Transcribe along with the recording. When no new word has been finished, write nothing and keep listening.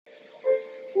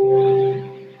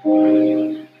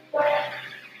Well,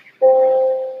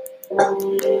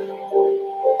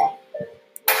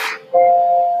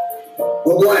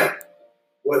 boy,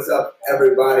 what's up,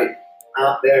 everybody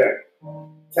out there?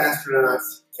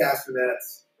 Castronauts,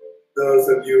 castronets, those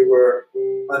of you who are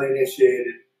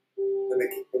uninitiated in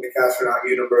the Kastronaut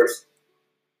universe.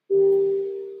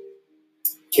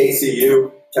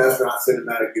 KCU, Kastronaut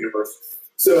Cinematic Universe.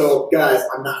 So, guys,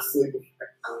 I'm not sleeping.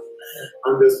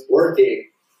 I'm just working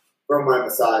from my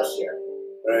massage chair.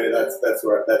 Right? That's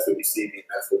what you see me.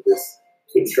 That's what this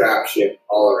contraption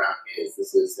all around me is.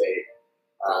 This is a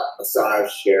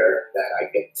massage chair that I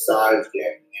get massaged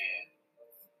in,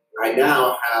 and I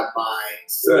now have my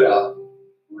setup,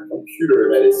 my computer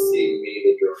that is seeing me,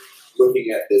 that you're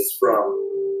looking at this from,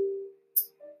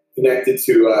 connected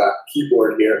to a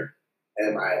keyboard here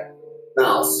and my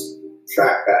mouse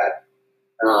trackpad,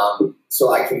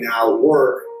 so I can now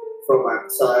work from my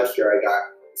massage chair. I got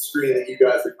the screen that you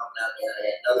guys are coming at me, and I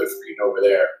got another screen over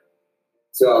there.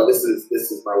 So this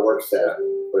is my work setup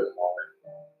for the moment.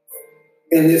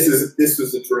 And this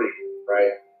was a dream,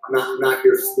 right? I'm not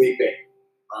here sleeping,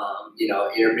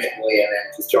 intermittently and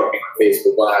then just jumping on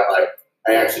Facebook Live.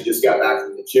 I actually just got back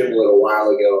from the gym a little while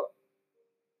ago,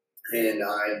 and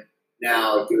I'm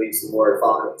now doing some work,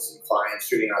 following up with some clients,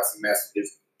 shooting out some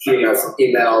messages, shooting out some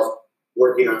emails,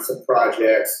 working on some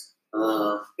projects,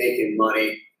 making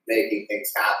money, making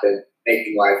things happen,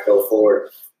 making life go forward.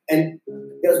 And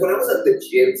because when I was at the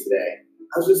gym today,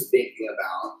 I was just thinking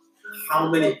about how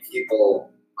many people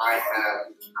I have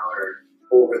encountered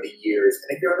over the years.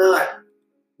 And if you're not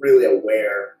really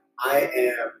aware, I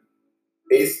am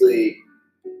basically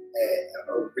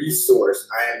a resource.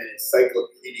 I am an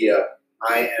encyclopedia.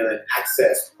 I am an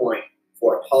access point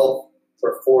for health,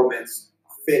 performance,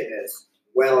 fitness,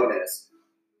 wellness.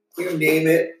 You name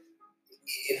it,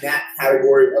 in that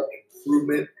category of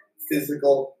improvement,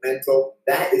 physical, mental,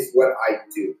 that is what I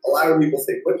do. A lot of people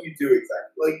say, what do you do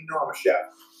exactly? Well, I'm a chef,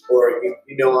 or I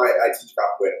teach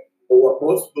Capoeira. But what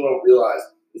most people don't realize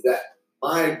is that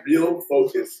my real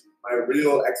focus, my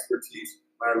real expertise,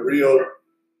 my real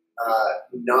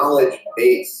knowledge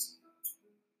base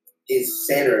is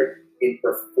centered in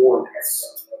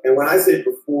performance. And when I say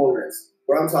performance,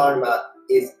 what I'm talking about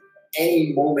is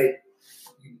any moment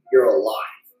you're alive,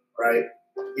 right?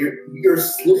 Your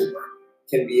sleep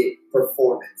can be a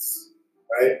performance,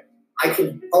 right? I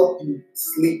can help you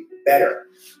sleep better,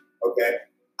 okay?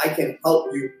 I can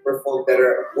help you perform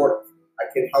better at work. I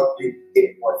can help you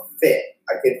get more fit.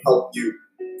 I can help you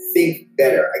think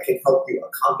better. I can help you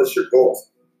accomplish your goals.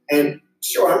 And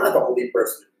sure, I'm not the only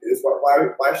person to do this.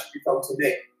 Why should you come to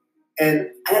me? And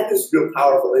I had this real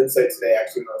powerful insight today,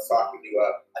 actually, when I was talking to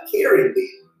a catering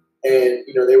lead. And,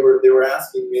 they were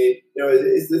asking me,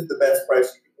 is this the best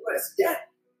price you can do? And I said, yeah,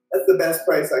 that's the best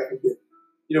price I can do.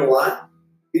 You know why?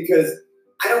 Because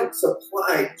I don't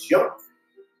supply junk.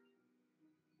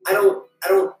 I don't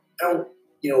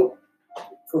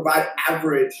provide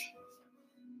average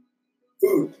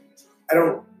food.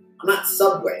 I'm not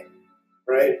Subway,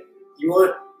 right? You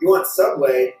want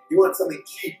Subway, you want something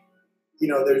cheap.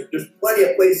 There's plenty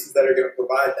of places that are going to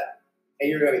provide that. And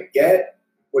you're going to get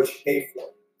what you pay for.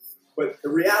 But the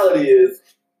reality is,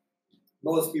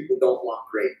 most people don't want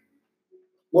great.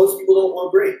 Most people don't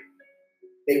want great.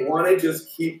 They want to just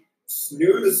keep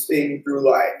snoozing through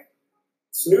life.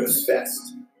 Snooze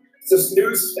fest. It's a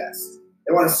snooze fest.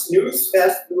 They want to snooze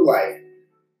fest through life.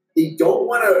 They don't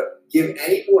want to give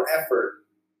any more effort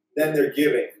than they're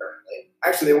giving currently.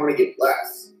 Actually, they want to give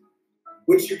less,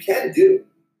 which you can do.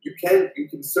 You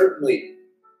can certainly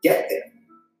get there.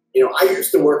 I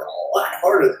used to work a lot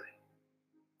harder than it.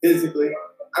 Physically,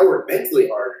 I work mentally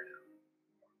harder now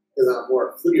because I'm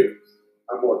more clear.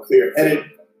 I'm more clear-headed,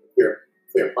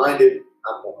 clear-minded.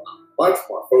 I'm much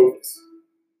more focused,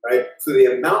 right? So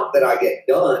the amount that I get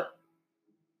done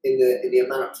in the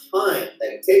amount of time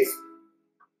that it takes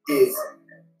is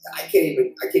I can't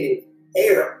even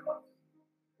compare.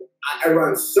 I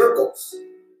run circles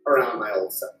around my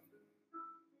old self.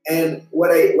 And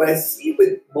what I see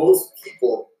with most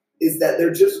people is that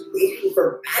they're just waiting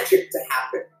for magic to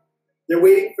happen. They're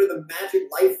waiting for the magic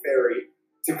life fairy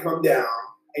to come down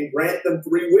and grant them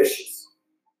 3 wishes.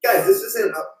 Guys, this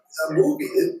isn't a movie.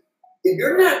 If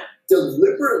you're not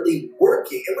deliberately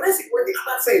working, and when I say working, I'm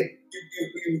not saying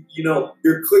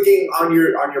you're clicking on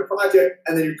your project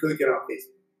and then you're clicking on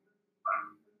Facebook.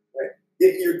 Right?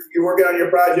 You're working on your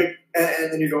project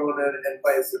and then you're going and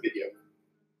playing some video.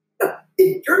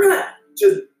 If you're not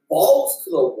just balls to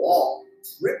the wall,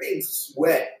 dripping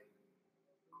sweat,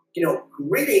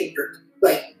 gritting,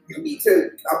 you need to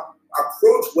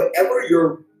approach whatever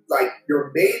your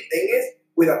main thing is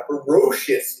with a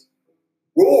ferocious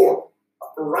roar, a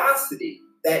ferocity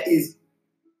that is,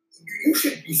 you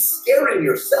should be scaring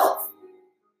yourself.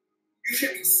 You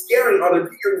should be scaring other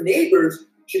people. Your neighbors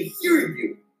should hear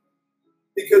you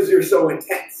because you're so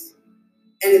intense.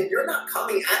 And if you're not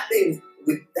coming at things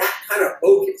with that kind of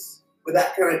focus, with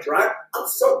that kind of drive,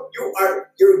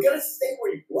 you're gonna stay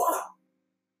where you are.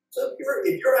 So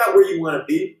if you're out where you want to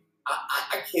be,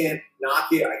 I can't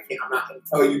knock it. I'm not gonna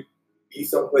tell you be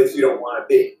someplace you don't want to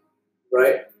be,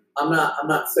 right? I'm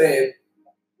not saying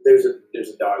there's a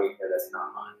dog in here that's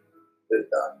not mine. There's a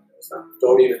dog in here that's not.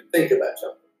 Don't even think about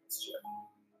jumping in this chair.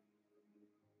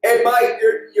 Hey Mike,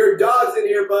 your dog's in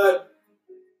here, bud.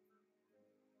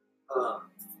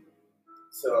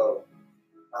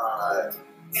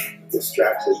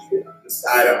 Distractions.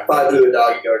 I'm probably through the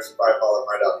doggy door, so probably following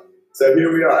my dog. So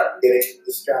here we are, getting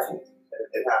distracted.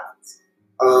 It happens.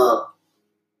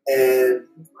 And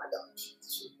my dog,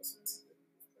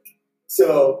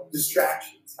 so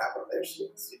distractions happen there. So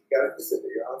you gotta consider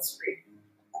you're on screen.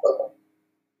 Okay.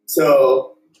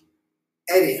 So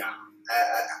anyhow,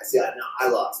 I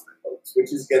lost my focus,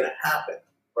 which is gonna happen,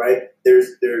 right?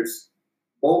 There's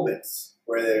moments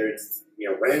where there's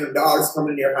random dogs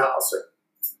coming to your house or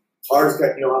cars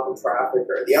cutting you off in traffic.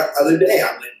 Or the other day,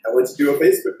 I went to do a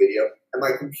Facebook video and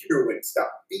my computer wouldn't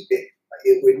stop beeping.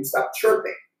 It wouldn't stop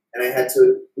chirping. And I had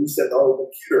to reset the whole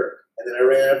computer. And then I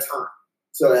ran out of time.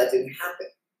 So that didn't happen.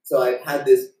 So I've had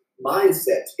this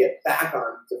mindset to get back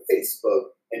onto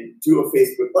Facebook and do a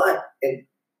Facebook Live. And,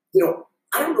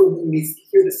 I don't know who needs to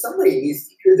hear this. Somebody needs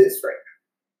to hear this right now.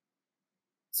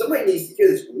 Somebody needs to hear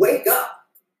this. Wake up.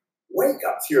 Wake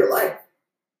up to your life.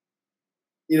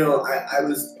 I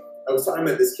was talking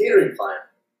about this catering client,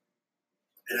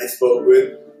 and I spoke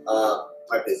with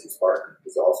my business partner,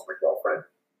 who's also my girlfriend,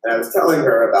 and I was telling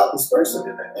her about this person,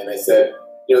 and I said,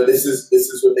 this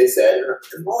is what they said,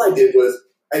 and all I did was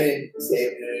I didn't say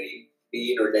it in any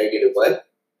mean or negative way,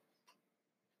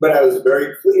 but I was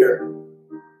very clear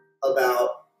about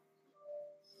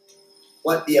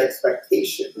what the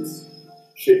expectations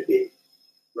should be,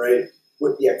 right?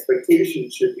 What the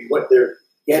expectations should be, what they're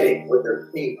getting, what they're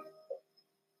paying.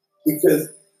 Because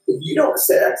if you don't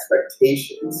set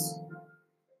expectations,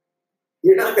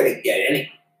 you're not going to get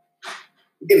anything.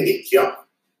 You're going to get jumped,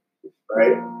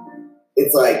 right?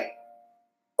 It's like,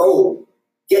 oh,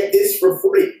 get this for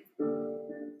free.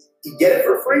 You get it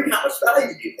for free, how much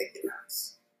value do you think it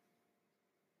has?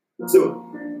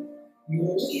 So you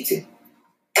need to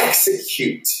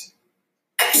execute.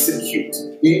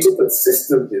 You need to put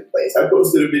systems in place. I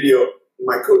posted a video in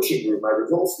my coaching group, my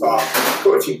results talk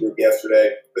coaching group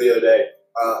yesterday, or the other day,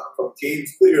 from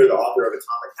James Clear, the author of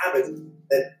Atomic Habits,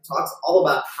 that talks all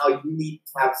about how you need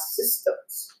to have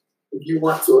systems. If you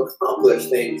want to accomplish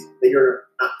things that you're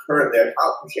not currently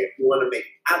accomplishing, if you want to make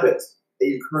habits that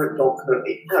you don't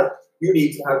currently have, you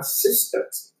need to have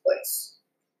systems in place.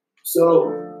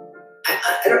 So,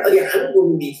 I don't know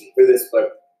who needs to hear this,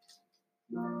 but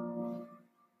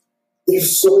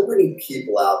there's so many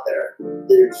people out there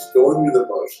that are just going through the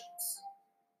motions,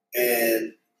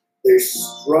 and they're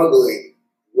struggling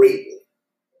greatly,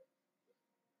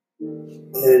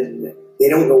 and they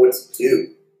don't know what to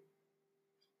do.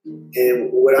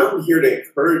 And what I'm here to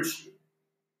encourage you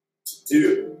to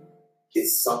do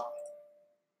is something,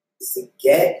 is to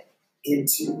get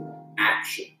into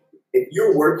action. If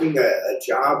you're working a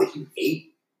job that you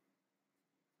hate,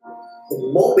 the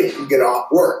moment you get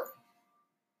off work,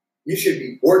 you should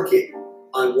be working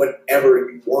on whatever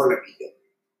you want to be doing.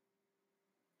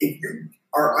 If you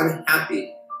are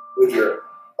unhappy with your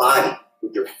body,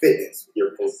 with your fitness, with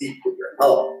your physique, with your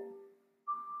health,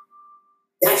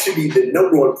 that should be the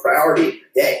number one priority of your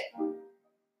day.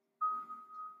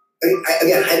 I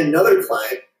had another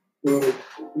client who,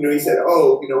 he said,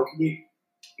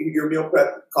 can your meal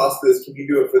prep cost this, can you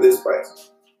do it for this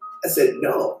price? I said,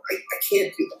 no, I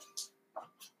can't do that.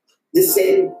 This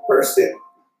same person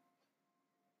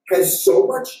has so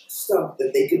much stuff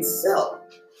that they can sell.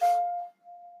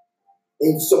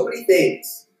 They have so many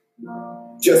things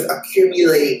just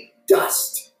accumulate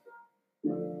dust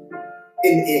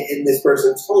in this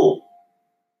person's home.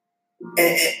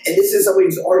 And this is somebody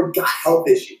who's already got health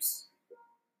issues.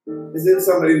 This isn't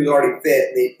somebody who's already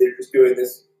fit and they're just doing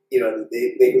this,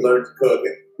 they can learn to cook.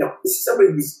 No, this is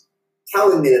somebody who's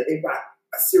telling me that they've got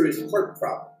a serious heart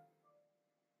problem.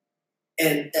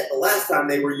 And at the last time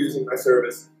they were using my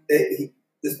service,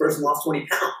 this person lost 20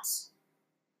 pounds.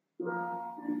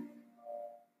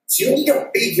 So you need to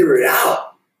figure it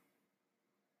out.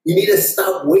 You need to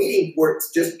stop waiting for it to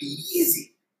just be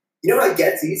easy. You know how it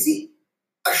gets easy?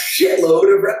 A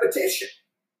shitload of repetition.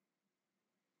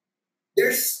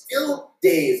 There's still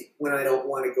days when I don't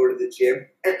want to go to the gym,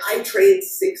 and I train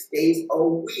 6 days a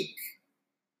week.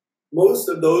 Most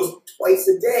of those twice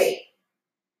a day.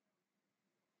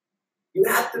 You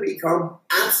have to become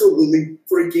absolutely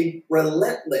freaking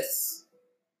relentless.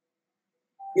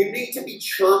 You need to be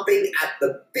chomping at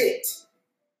the bit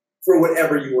for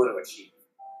whatever you want to achieve.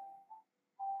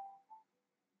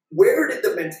 Where did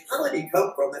the mentality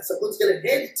come from that someone's going to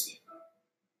hand it to you?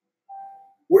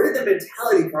 Where did the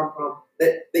mentality come from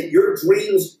that your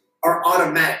dreams are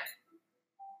automatic?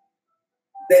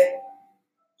 That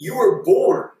you were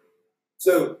born.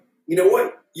 So, you know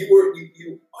what?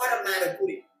 You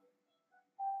automatically,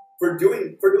 for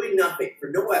doing nothing, for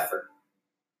no effort,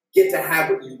 get to have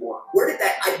what you want. Where did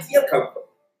that idea come from?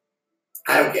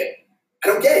 I don't get it. I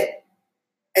don't get it.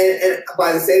 And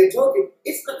by the same token,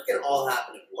 it's not going to all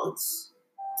happen at once.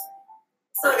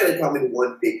 It's not going to come in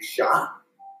one big shot.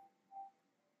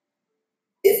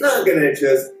 It's not going to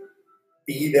just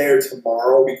be there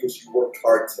tomorrow because you worked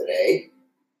hard today.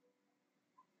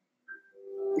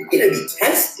 You're going to be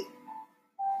tested.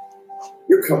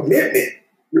 Your commitment,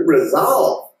 your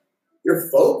resolve, your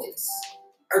focus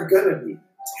are going to be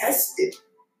tested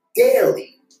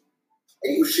daily.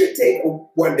 And you should take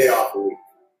one day off a week.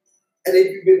 And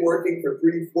if you've been working for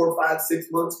 3, 4, 5, 6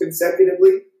 months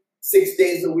consecutively, 6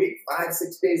 days a week, 5,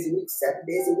 6 days a week, 7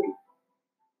 days a week,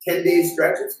 10-day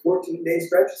stretches, 14-day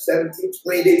stretches, 17,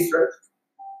 20-day stretches.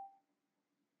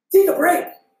 Take a break.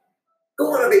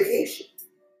 Go on a vacation.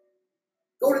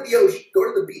 Go to the ocean. Go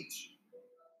to the beach.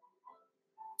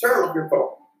 Turn off your phone.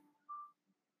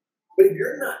 But if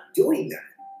you're not doing that,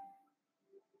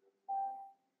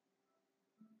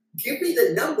 give me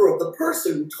the number of the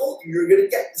person who told you you're going to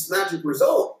get this magic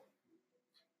result.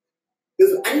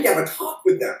 Because I need to have a talk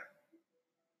with them.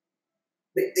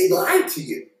 They lied to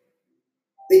you.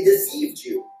 They deceived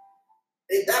you.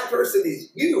 And if that person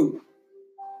is you,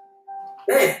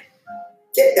 man,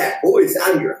 get that voice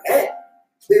out of your head.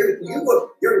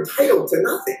 You're entitled to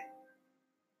nothing.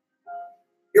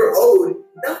 You're owed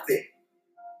nothing.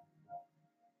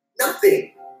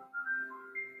 Nothing.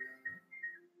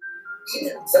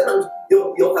 Even sometimes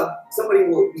you'll have somebody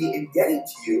will be indebted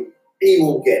to you and you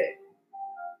won't get it.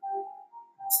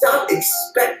 Stop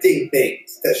expecting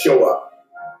things to show up.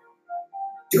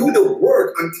 Do the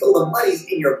work until the money's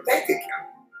in your bank account.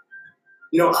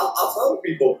 You know, I'll tell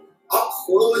people, I'll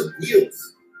close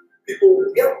deals. People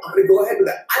will, yeah, I'm going to go ahead with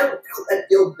that. I don't count that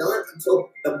deal done until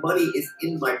the money is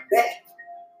in my bank.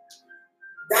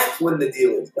 That's when the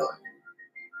deal is done.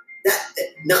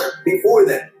 Not before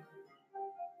then.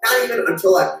 Not even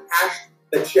until I cash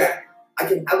the check. I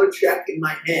can have a check in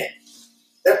my hand.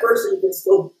 That person can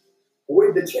still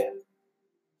void the check.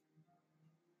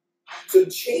 So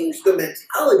change the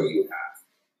mentality you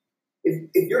have.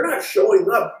 If you're not showing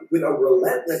up with a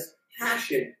relentless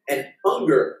passion and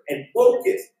hunger and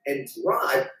focus and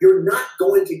drive, you're not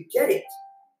going to get it.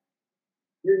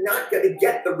 You're not going to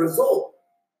get the result.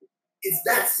 It's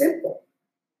that simple.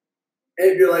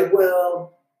 And if you're like,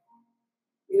 well,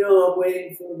 you know, I'm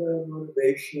waiting for the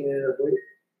motivation.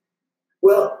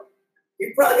 Well,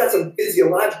 you've probably got some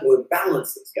physiological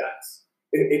imbalances, guys.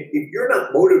 If you're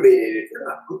not motivated, if you're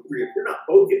not hungry, if you're not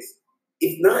focused,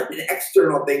 it's not an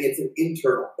external thing, it's an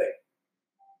internal thing.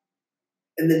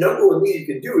 And the number one thing you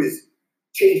can do is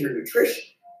change your nutrition,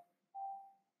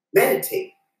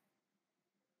 meditate,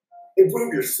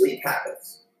 improve your sleep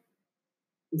habits,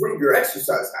 improve your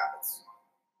exercise habits.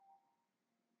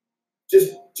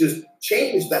 Just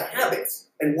change the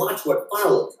habits and watch what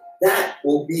follows. That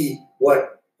will be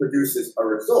what produces a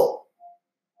result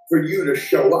for you to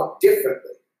show up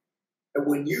differently. And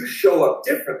when you show up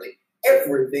differently,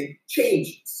 everything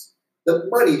changes. The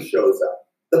money shows up.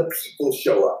 The people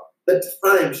show up. The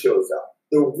time shows up.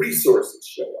 The resources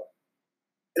show up.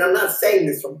 And I'm not saying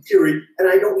this from theory, and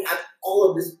I don't have all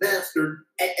of this mastered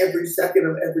at every second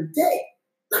of every day.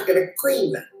 I'm not going to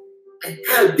claim that. I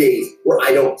have days where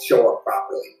I don't show up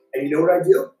properly. And you know what I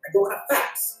do? I go on a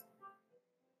fast.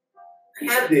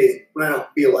 I have days when I don't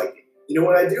feel like it. You know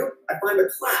what I do? I find a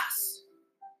class.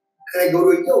 And I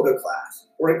go to a yoga class.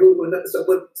 Or I go to another,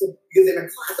 because in a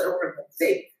class I don't have to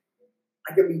think.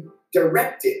 I can be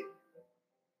directed.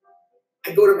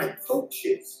 I go to my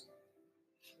coaches.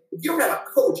 If you don't have a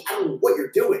coach, I don't know what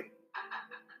you're doing.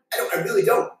 I really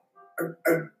don't.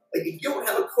 Like if you don't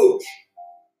have a coach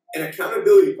and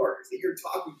accountability partners that you're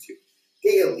talking to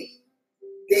daily.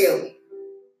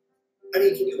 I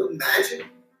mean, can you imagine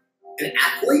an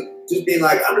athlete just being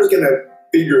like, I'm just going to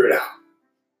figure it out.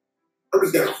 I'm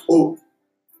just going to hope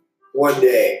one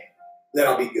day that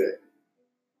I'll be good.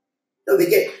 No, they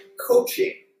get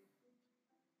coaching.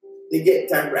 They get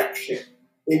direction.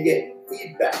 They get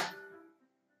feedback.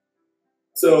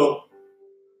 So,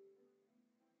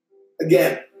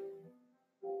 again,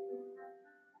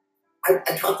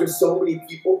 I talk to so many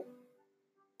people,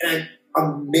 and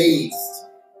I'm amazed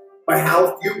by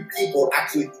how few people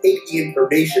actually take the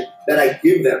information that I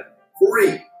give them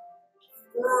free.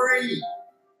 Free.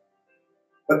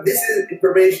 But this is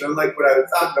information, unlike what I was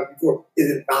talking about before,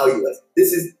 isn't valueless.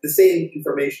 This is the same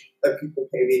information that people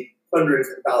pay me hundreds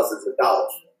and thousands of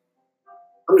dollars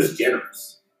for. I'm just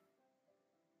generous.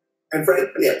 And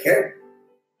frankly, I care.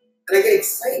 And I get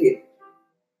excited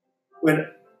when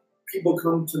people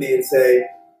come to me and say,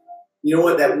 you know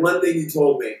what, that one thing you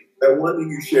told me, that one thing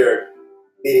you shared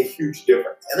made a huge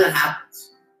difference. And that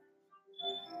happens.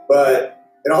 But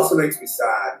it also makes me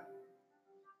sad,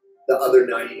 the other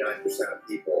 99% of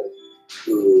people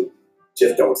who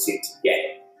just don't seem to get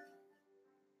it.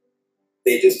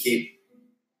 They just keep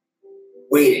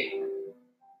waiting.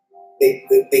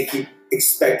 They keep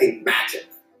expecting magic.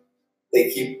 They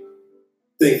keep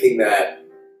thinking that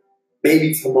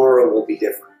maybe tomorrow will be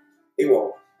different. It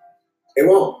won't. It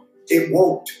won't. It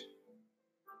won't.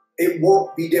 It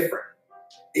won't be different.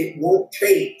 It won't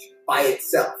change by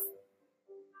itself.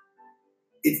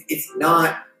 It's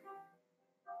not.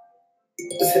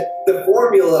 The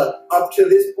formula up to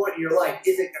this point in your life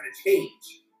isn't going to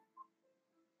change.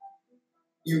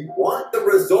 You want the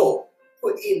result,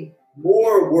 put in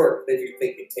more work than you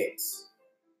think it takes.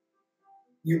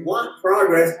 You want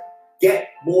progress, get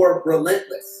more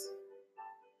relentless.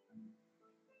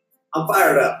 I'm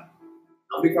fired up.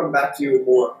 I'll be coming back to you with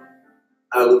more.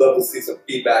 I would love to see some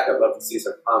feedback. I'd love to see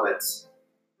some comments.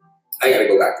 I got to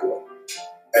go back to work.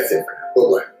 That's it for now. Go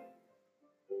learn.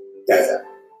 Guys out.